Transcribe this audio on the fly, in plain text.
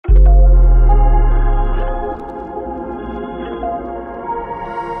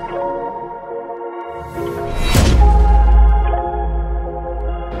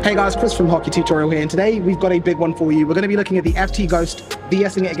Hey guys, Chris from Hockey Tutorial here, and today we've got a big one for you. We're going to be looking at the FT Ghost,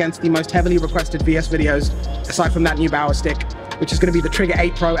 VSing it against the most heavily requested VS videos, aside from that new Bauer stick, which is going to be the Trigger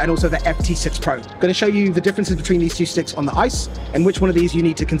 8 Pro and also the FT6 Pro. I'm going to show you the differences between these two sticks on the ice, and which one of these you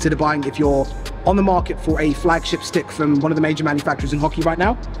need to consider buying if you're on the market for a flagship stick from one of the major manufacturers in hockey right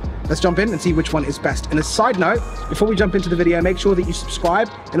now. Let's jump in and see which one is best. And a side note, before we jump into the video, make sure that you subscribe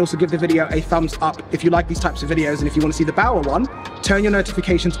and also give the video a thumbs up if you like these types of videos. And if you want to see the Bauer one, turn your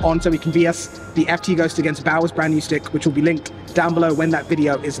notifications on so we can VS the FT Ghost against Bauer's brand new stick, which will be linked down below when that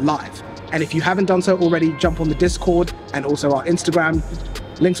video is live. And if you haven't done so already, jump on the Discord and also our Instagram.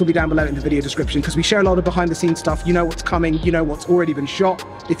 Links will be down below in the video description because we share a lot of behind the scenes stuff. You know what's coming, you know what's already been shot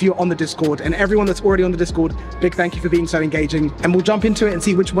if you're on the Discord. And everyone that's already on the Discord, big thank you for being so engaging. And we'll jump into it and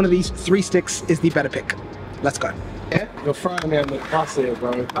see which one of these three sticks is the better pick. Let's go. Yeah? You're throwing me under the bus here,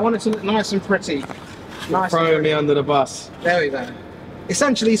 bro. I want it to look nice and pretty. You're throwing me under the bus. There we go.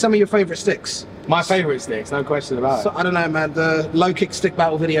 Essentially some of your favorite sticks. My favorite sticks, no question about it. So, I don't know, man. The low kick stick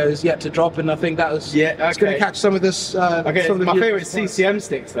battle video is yet to drop, and I think that was it's going to catch some of this. Okay, my favorite CCM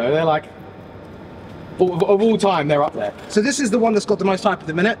sticks though. They're like of all time, they're up there. So this is the one that's got the most hype at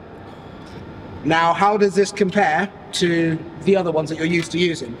the minute. Now, how does this compare to the other ones that you're used to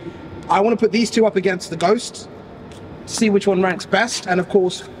using? I want to put these two up against the Ghost, see which one ranks best, and of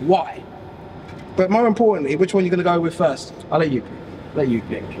course why. But more importantly, which one you're going to go with first? I'll let you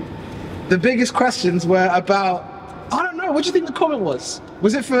pick. The biggest questions were about, I don't know, what do you think the comment was?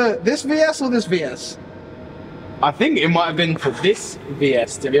 Was it for this VS or this VS? I think it might have been for this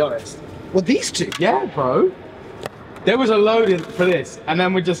VS, to be honest. Well, these two? Yeah, bro. There was a load for this, and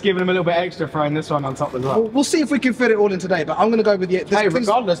then we're just giving them a little bit extra, throwing this one on top as well. We'll see if we can fit it all in today, but I'm going to go with the... Hey,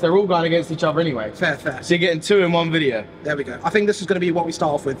 regardless, they're all going against each other anyway. Fair, fair. So you're getting two in one video. There we go. I think this is going to be what we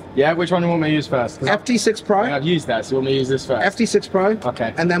start off with. Yeah, which one do you want me to use first? FT6 Pro. I've used that, so you want me to use this first? FT6 Pro.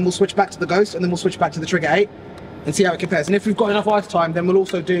 Okay. And then we'll switch back to the Ghost, and then we'll switch back to the Trigger 8 and see how it compares. And if we've got enough ice time, then we'll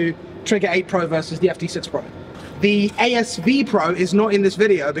also do Trigger 8 Pro versus the FT6 Pro. The ASV Pro is not in this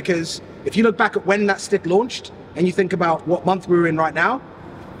video because if you look back at when that stick launched and you think about what month we're in right now,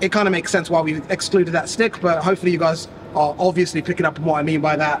 it kind of makes sense why we excluded that stick, but hopefully you guys are obviously picking up on what I mean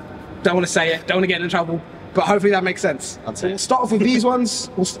by that. Don't want to say it, don't want to get in trouble, but hopefully that makes sense. So we'll start off with these ones.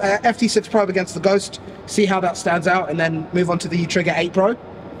 We'll FT6 Pro against the Ghost, see how that stands out, and then move on to the Trigger 8 Pro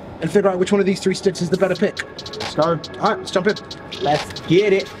and figure out which one of these three sticks is the better pick. Let's go. All right, let's jump in. Let's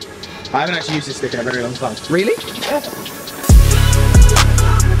get it. I haven't actually used this stick in a very long time. Really? Yeah.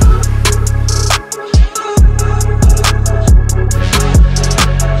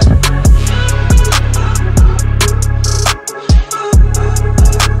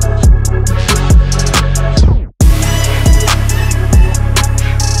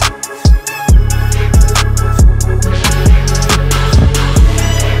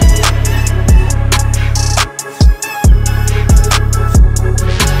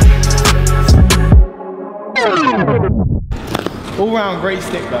 All round great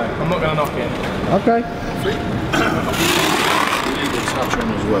stick though, I'm not going to knock it. Okay. You need to touch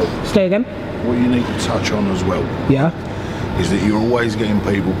on as well. Stay again. What you need to touch on as well Yeah. is that you're always getting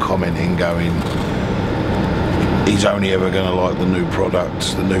people commenting going, he's only ever going to like the new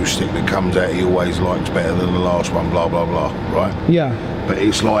products, the new stick that comes out he always likes better than the last one, blah blah blah, right? Yeah. But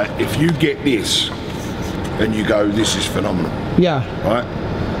it's like, if you get this and you go, this is phenomenal, Yeah. right?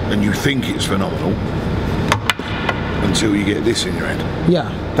 And you think it's phenomenal until you get this in your head.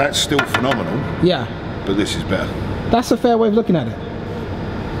 Yeah. That's still phenomenal, Yeah. but this is better. That's a fair way of looking at it.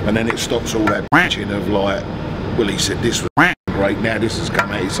 And then it stops all that bitching of like, well, he said this was great, now this has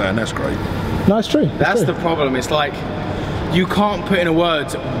come out, he's saying that's great. No, it's true. That's the problem. It's like, you can't put in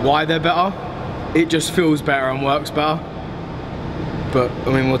words why they're better. It just feels better and works better. But,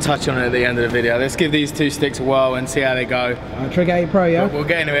 I mean, we'll touch on it at the end of the video. Let's give these two sticks a whirl and see how they go. Trigger 8 Pro, yeah? We'll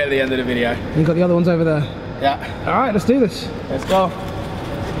get into it at the end of the video. You got the other ones over there. Yeah. All right, let's do this. Let's go.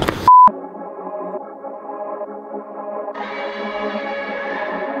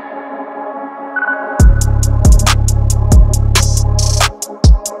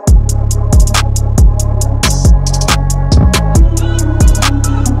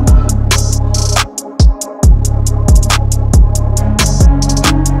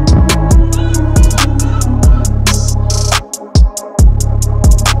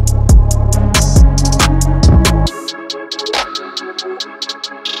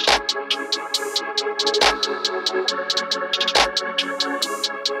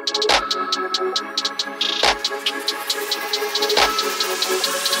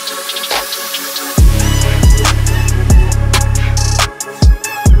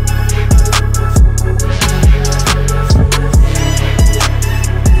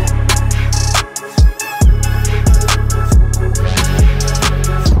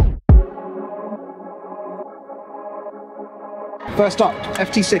 First up,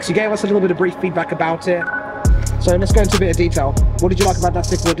 FT6. You gave us a little bit of brief feedback about it. So let's go into a bit of detail. What did you like about that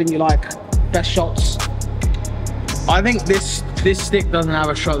stick? What didn't you like? Best shots? I think this stick doesn't have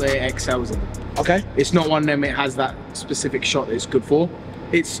a shot that it excels in. Okay. It's not one of them, it has that specific shot that it's good for.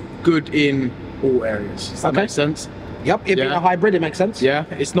 It's good in all areas. Does that make sense? Yep, it being a hybrid, it makes sense. Yeah,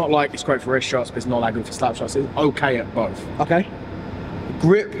 it's not like it's great for wrist shots, but it's not that good for slap shots. It's okay at both. Okay.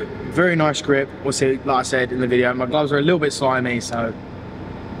 Grip, very nice grip. Obviously, like I said in the video, my gloves are a little bit slimy, so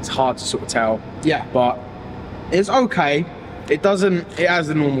it's hard to sort of tell. Yeah. But it's okay. It has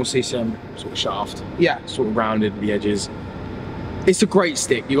the normal CCM sort of shaft. Yeah. Sort of rounded at the edges. It's a great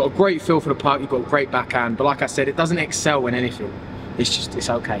stick. You've got a great feel for the puck, you've got a great backhand, but like I said, it doesn't excel in anything. It's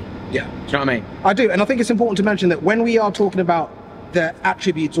okay. Yeah. Do you know what I mean? I do, and I think it's important to mention that when we are talking about the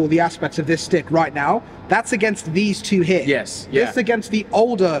attributes or the aspects of this stick right now, that's against these two here. Yes. Yeah. This against the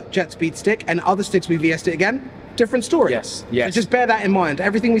older Jet Speed stick and other sticks we VS'd it again, different story. Yes. Yes. So just bear that in mind.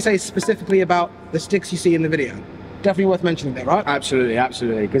 Everything we say is specifically about the sticks you see in the video. Definitely worth mentioning that, right? Absolutely,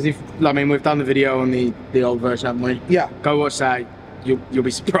 absolutely. Because we've done the video on the old version, haven't we? Yeah. Go watch that. You'll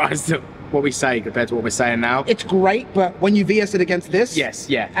be surprised at what we say compared to what we're saying now. It's great, but when you VS it against this, yes,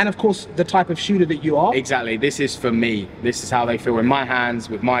 yeah, and of course the type of shooter that you are. Exactly. This is for me. This is how they feel in my hands,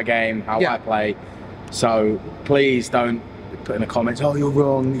 with my game, how I play. So please don't put in the comments, "Oh, you're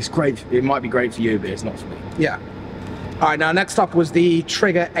wrong. It's great. It might be great for you, but it's not for me." Yeah. All right. Now next up was the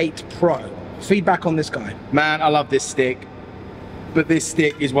Trigger 8 Pro. Feedback on this guy. Man, I love this stick, but this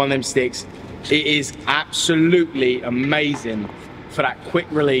stick is one of them sticks. It is absolutely amazing for that quick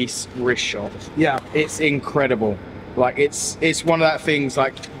release wrist shot. Yeah, it's incredible. Like it's one of that things,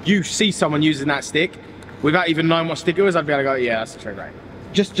 like you see someone using that stick without even knowing what stick it was, I'd be able to go, yeah, that's a Trigger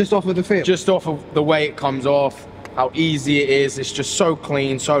 8. Just off of the feel? Just off of the way it comes off, how easy it is. It's just so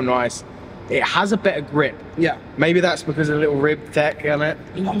clean, so nice. It has a better grip. Yeah. Maybe that's because of the little rib tech on it.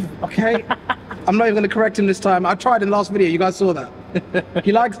 Okay. I'm not even going to correct him this time. I tried in the last video. You guys saw that.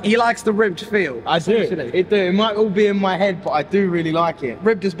 He likes the ribbed feel. I do. It might all be in my head, but I do really like it.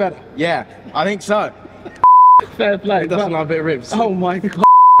 Ribbed is better. Yeah, I think so. Fair play. It doesn't like a bit of ribs. Oh my god.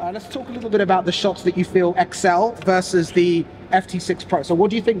 Let's talk a little bit about the shots that you feel excel versus the FT6 Pro. So what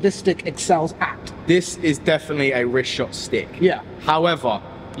do you think this stick excels at? This is definitely a wrist shot stick. Yeah. However,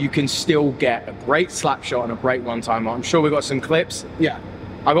 you can still get a great slap shot and a great one-timer. I'm sure we've got some clips. Yeah.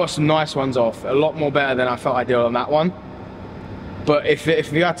 I got some nice ones off, a lot more better than I felt I did on that one. But if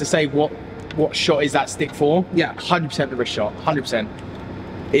you had to say what shot is that stick for, yeah, 100% the wrist shot, 100%.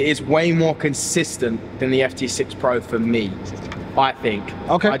 It is way more consistent than the FT6 Pro for me, I think.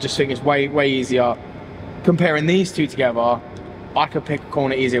 Okay. I just think it's way easier. Comparing these two together, I could pick a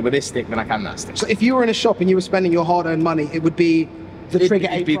corner easier with this stick than I can that stick. So if you were in a shop and you were spending your hard-earned money, it would be the Trigger 8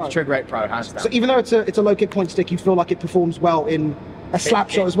 Pro? It'd be the Trigger 8 Pro, hands down. So even though it's a low kick point stick, you feel like it performs well in a slap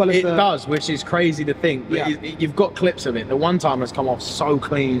shot as well as it does, which is crazy to think. But yeah. You've got clips of it. The one time has come off so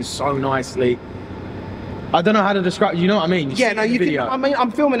clean, so nicely. I don't know how to describe. You know what I mean? Yeah, no, you can. I mean,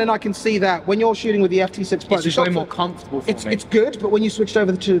 I'm filming and I can see that when you're shooting with the FT6 Pro, it's just way more comfortable for me. It's good, but when you switched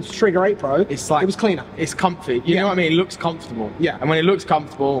over to the Trigger 8 Pro, it's like it was cleaner. It's comfy. You know what I mean? It looks comfortable. Yeah. And when it looks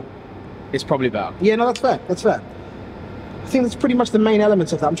comfortable, it's probably better. Yeah, no, that's fair. That's fair. I think that's pretty much the main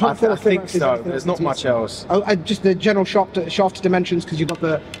elements of that. I'm trying to I think so. There's not much else. Oh, just the general shaft dimensions, because you've got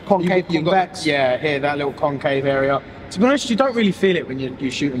the concave, convex. Yeah, here, that little concave area. To be honest, you don't really feel it when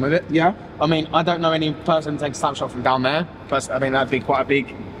you're shooting with it. Yeah. I mean, I don't know any person take a slap shot from down there. But I mean, that'd be quite a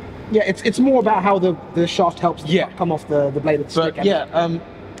big. Yeah, it's more about how the shaft helps come off the blade of the stick. Yeah,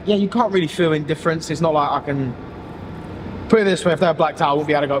 yeah, you can't really feel any difference. It's not like I can put it this way. If they're blacked out, I won't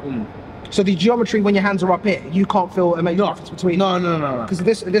be able to go. So the geometry when your hands are up here, you can't feel a major difference between. No. Because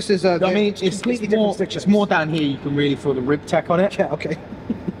this is a. I mean, it's completely different stick. It's more down here. You can really feel the rib tech on it. Yeah. Okay.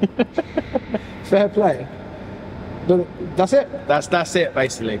 Fair play. That's it? That's it,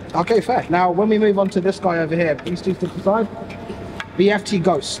 basically. Okay, fair. Now, when we move on to this guy over here, please do step aside. The FT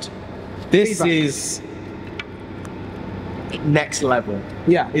Ghost. This is next level.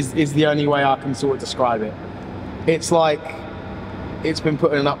 Yeah. Is the only way I can sort of describe it. It's like it's been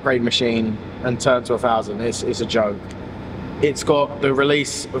put in an upgrade machine and turned to 1000. It's a joke. It's got the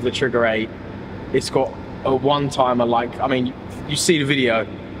release of the Trigger 8. It's got a one-timer, like, I mean, you see the video.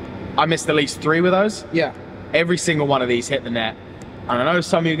 I missed at least 3 with those. Yeah. Every single one of these hit the net. And I know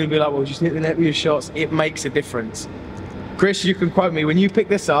some of you are going to be like, well, just hit the net with your shots. It makes a difference. Chris, you can quote me, when you picked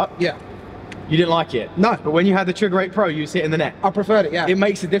this up, yeah, you didn't like it. No. But when you had the Trigger 8 Pro, you was hitting the net. I preferred it, yeah. It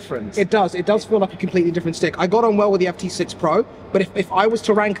makes a difference. It does. It does feel like a completely different stick. I got on well with the FT6 Pro, but if I was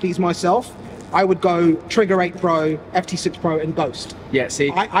to rank these myself, I would go Trigger 8 Pro, FT6 Pro, and Ghost. Yeah,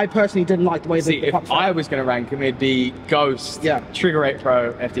 see, I personally didn't like the way see, the if puck felt. I was going to rank them, it'd be Ghost, Yeah. Trigger 8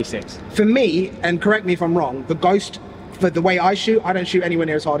 Pro, FT6. For me, and correct me if I'm wrong, the Ghost, for the way I shoot, I don't shoot anywhere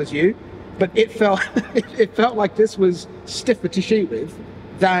near as hard as you, but it felt it felt like this was stiffer to shoot with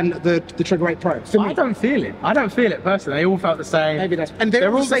than the Trigger 8 Pro. For me. I don't feel it. I don't feel it personally. They all felt the same. Maybe that's, and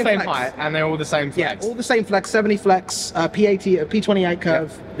they're all the same flex. height, and they're all the same flex. Yeah, all the same flex, 70 flex, P80, P28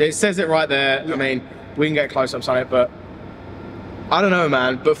 curve. Yeah. It says it right there. Yeah. I mean, we can get close-ups on it, but I don't know,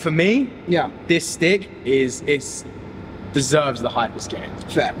 man. But for me, Yeah, this stick deserves the hype it's getting.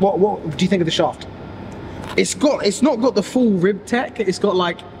 fair. What do you think of the shaft? It's not got the full rib tech. It's got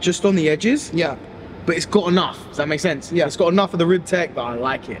like just on the edges. Yeah, But it's got enough. Does that make sense? Yeah. It's got enough of the rib tech, but I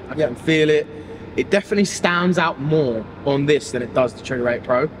like it. I can feel it. It definitely stands out more on this than it does the Trigger 8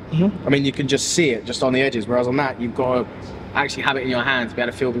 Pro. I mean, you can just see it just on the edges, whereas on that, you've got to actually have it in your hand to be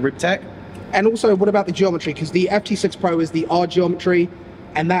able to feel the rib tech. and also, what about the geometry? Because the FT6 Pro is the R geometry,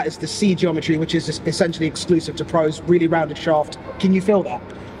 and that is the C geometry, which is essentially exclusive to pros. Really rounded shaft. Can you feel that?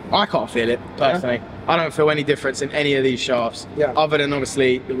 I can't feel it, personally. I don't feel any difference in any of these shafts, Yeah. other than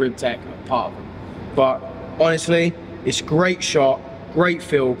obviously the rib tech part of them. But honestly, it's great shot, great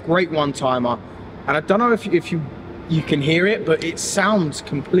feel, great one-timer. And I don't know if you can hear it, but it sounds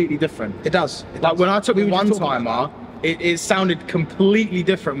completely different. It does. Like when I took We the were just talking one-timer, about it sounded completely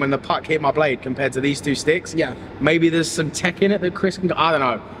different when the puck hit my blade compared to these two sticks. Yeah. Maybe there's some tech in it that Chris can, I don't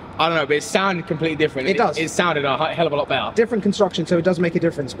know, but it sounded completely different. It does. It sounded a hell of a lot better. Different construction, so it does make a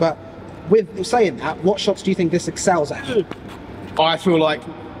difference. But with saying that, what shots do you think this excels at? I feel like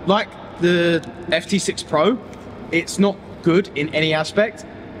the FT6 Pro, it's not good in any aspect,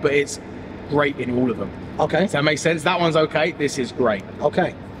 but it's great in all of them. Okay. Does that make sense? That one's okay. This is great.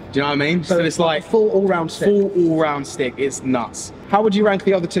 Okay. Do you know what I mean? So it's like a full all-round stick. full all-round stick. It's nuts. How would you rank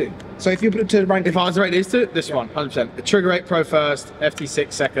the other two? So if you put it to rank, If I was to rate these two, this one, 100%. The Trigger 8 Pro first,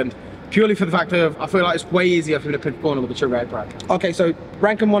 FT6 second. Purely for the fact of, I feel like it's way easier for me to pick a corner with the Trigger 8 Pro. okay, so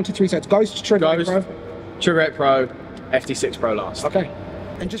rank them 1 to 3 sets. Ghost, Trigger 8 Ghost, Pro. Trigger 8 Pro, FT6 Pro last. Okay.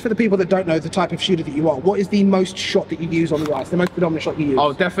 And just for the people that don't know the type of shooter that you are, what is the most shot that you use on the ice? The most predominant shot you use?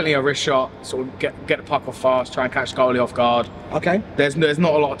 Oh, definitely a wrist shot. Sort of get the puck off fast, try and catch the goalie off guard. Okay. There's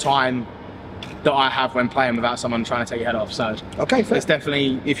not a lot of time that I have when playing without someone trying to take your head off. So Okay, fair. it's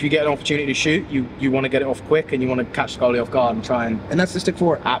definitely, if you get an opportunity to shoot, you want to get it off quick and you want to catch the goalie off guard and try and... And that's the stick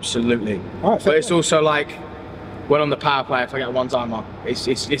for it. Absolutely. All right, fair But it's also like, when on the power play, if I get a one-timer,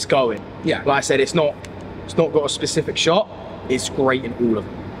 it's going. Yeah. Like I said, it's not got a specific shot. It's great in all of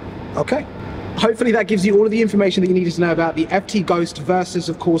them. Okay. Hopefully that gives you all of the information that you needed to know about the FT Ghost versus,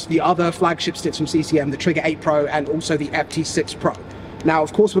 of course, the other flagship sticks from CCM, the Trigger 8 Pro and also the FT6 Pro. Now,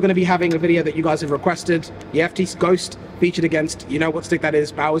 of course, we're going to be having a video that you guys have requested, the FT Ghost featured against, you know what stick that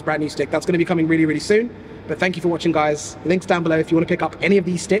is, Bauer's brand new stick. That's going to be coming really, really soon. But thank you for watching, guys. Links down below if you want to pick up any of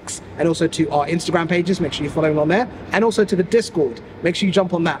these sticks, and also to our Instagram pages. Make sure you're following on there, and also to the Discord. Make sure you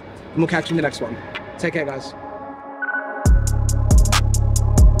jump on that, and we'll catch you in the next one. Take care, guys.